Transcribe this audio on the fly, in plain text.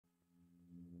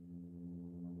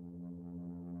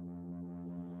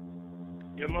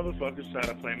Your motherfuckers try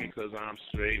to play me because I'm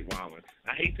straight wildin'.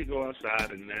 I hate to go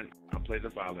outside and then I play the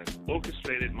violin.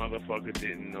 Orchestrated motherfucker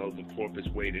didn't know the porpoise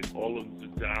waited all of the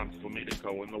time for me to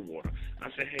go in the water. I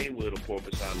said, hey, little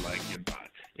porpoise, I like your body.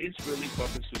 It's really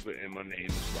fucking super and my name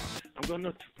is Rock. I'm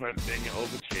gonna bend you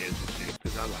over chairs and shit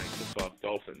because I like to fuck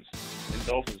dolphins. And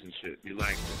dolphins and shit, you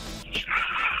like them.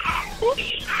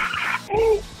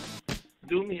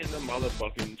 Do me in the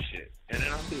motherfucking shit. And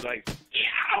then I'll be like,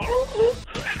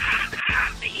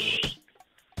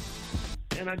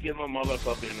 and I give my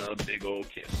motherfucking a big old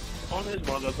kiss on his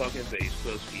motherfucking face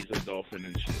because he's a dolphin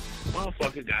and shit.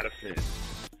 Motherfucker got a fin.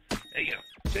 Hey yo,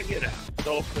 check it out.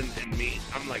 Dolphin and me,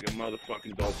 I'm like a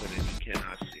motherfucking dolphin and you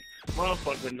cannot see.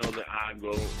 Motherfucker know that I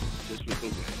go just with the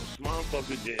whales.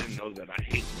 Motherfucker didn't know that I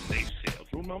hate when they sail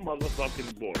through my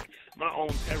motherfucking border, my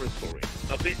own territory.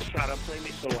 A bitch tried to play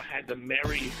me, so I had to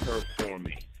marry her for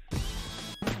me.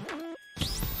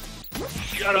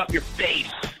 Shut up your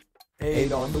face!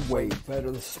 8 on the way, better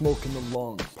than smoke in the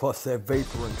lungs, plus that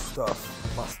vaporing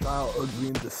stuff. My style ugly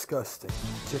and disgusting.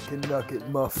 Chicken nugget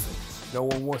muffins. No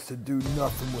one wants to do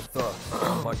nothing with us.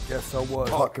 I guess I was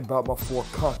talking about my 4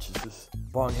 consciences.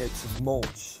 Bong hits of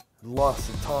mulch, loss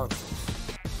of tonsils.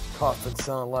 Coffin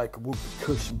sound like a whoopee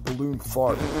cushion balloon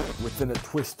fart within a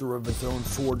twister of his own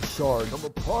sword shard. Come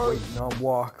apart. Waiting on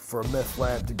walk for a meth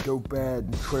lab to go bad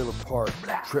in trailer park.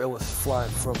 Trailers flying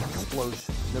from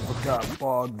explosion. Never got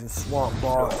bogged in swamp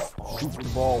boss. Super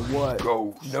ball what?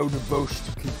 Go. No devotion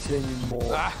to continue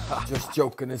more. Just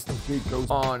joking as the beat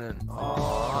goes on and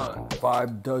on.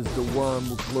 Vibe does the worm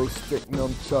with glow stick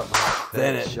nunchucks.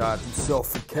 Then it shot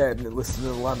himself a cabinet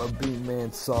listening to Lima Bean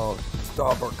Man song.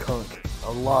 Starbar Kunk.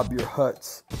 I'll lob your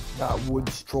huts, not wood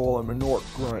stroll, I'm an orc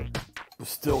grunt. But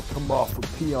still come off with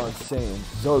peon saying,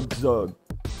 zug zug,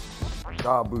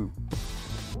 dabu.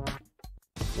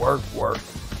 Work, work.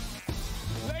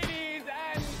 Ladies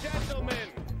and gentlemen,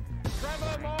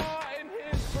 Trevor Moore in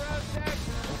his Protect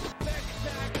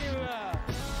Spectacular.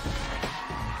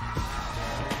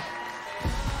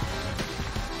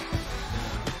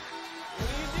 What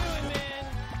are you doing, man?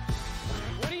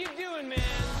 What are you doing, man?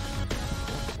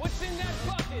 What's in that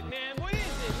bucket, man? What is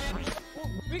it, man? Well,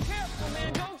 be careful,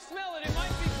 man. Don't smell it. It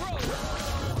might be gross.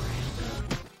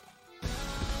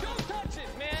 Don't touch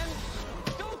it, man.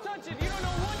 Don't touch it. You don't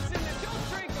know what's in it. Don't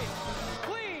drink it.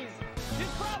 Please.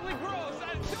 It's probably gross.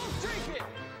 Don't drink it.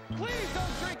 Please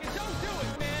don't drink it. Don't do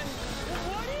it, man.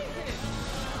 What is it?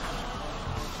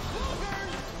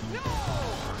 Boogers? No.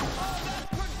 Oh, that's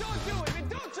good. Don't do it, man.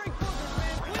 Don't drink boogers,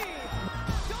 man. Please.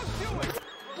 Don't do it.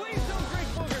 Please don't drink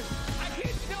boogers. I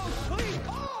can't. No, please.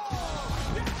 Oh,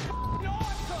 that's f***ing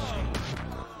awesome.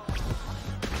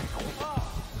 Oh.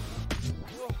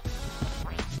 What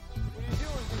are you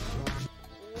doing?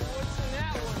 What's in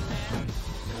that one, man?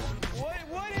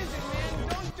 What is it, man?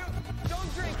 Don't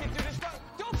drink it, dude.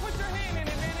 Don't put your hand in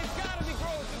it, man. It's gotta be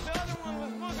gross. If the other one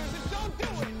was boogers, don't do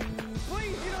it.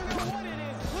 Please, you don't know what it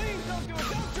is. Please don't do it.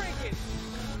 Don't drink it.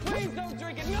 Please don't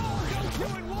drink it. No, don't do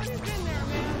it. What is in there,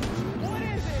 man? What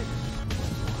is it?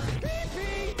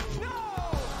 Pee-pee? No!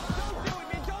 Don't do it,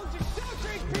 man. Don't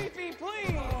drink pee-pee,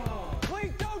 please.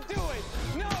 Please don't do it.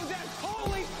 No, that's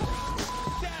holy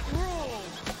that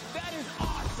rules. That is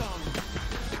awesome.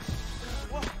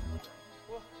 What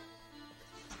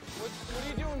are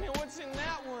you doing, man? What's in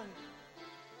that one?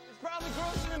 It's probably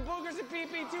grosser than boogers and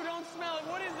pee-pee, too. Don't smell it.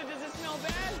 What is it? Does it smell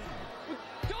bad?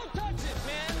 Don't touch it,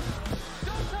 man.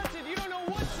 Don't touch it. You don't know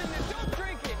what's in it. Don't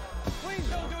drink it. Please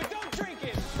don't do it. Don't drink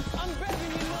it. I'm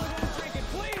begging you, no, don't drink it.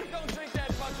 Please don't drink that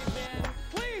bucket, man.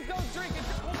 Please don't drink it.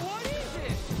 What is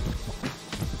it?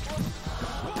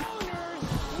 Boners?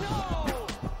 No.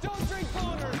 Don't drink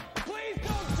boners. Please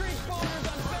don't drink boners.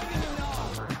 I'm begging you, no.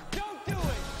 Don't do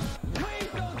it. Please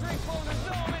don't drink boners.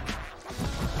 No, man.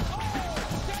 Oh,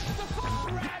 that's the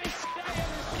raddest shit I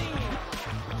ever seen.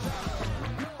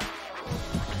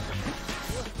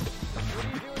 What are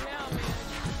you doing now, man?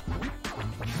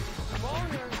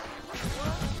 Boners?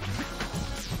 What?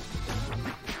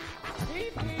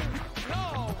 Pee-pee? No.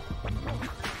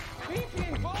 Pee-pee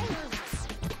and boners?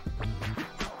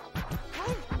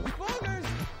 Boogers?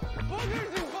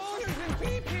 Boogers and boners and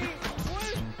pee-pee?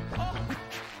 What? Oh.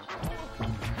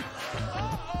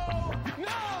 Uh-oh.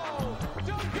 No.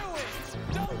 Don't do it.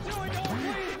 Don't do it. Oh,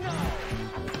 please, no.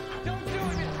 Don't do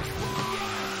it.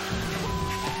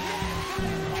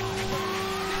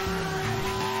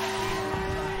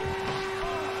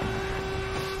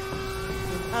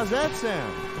 How's that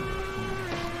sound?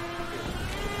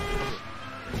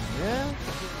 Yeah?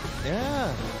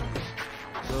 Yeah.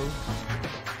 So,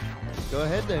 go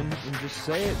ahead then and just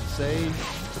say it. Say,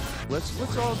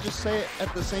 Let's all just say it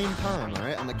at the same time, all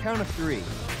right? On the count of 3.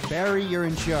 Barry, you're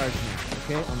in charge now,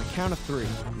 okay? On the count of 3.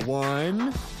 1,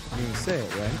 you're gonna say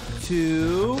it, right?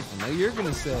 2, I know you're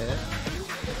gonna say it.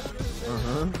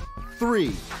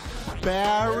 3.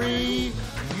 Barry,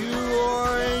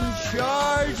 you're in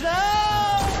charge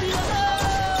now!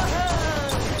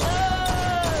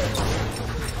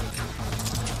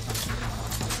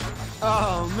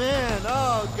 Oh, man.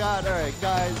 Oh, God. All right,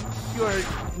 guys. You are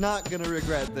not going to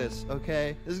regret this,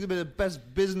 okay? This is going to be the best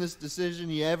business decision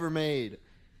you ever made.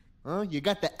 Huh? You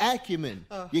got the acumen.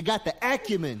 You got the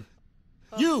acumen.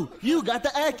 You got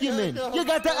the acumen. You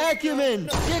got the acumen.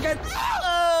 You got...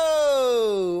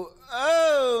 Oh!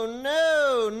 Oh,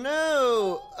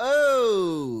 no.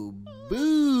 Oh,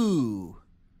 boo.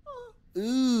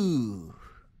 Ooh.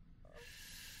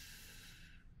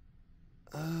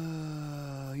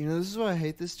 You know, this is why I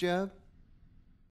hate this job.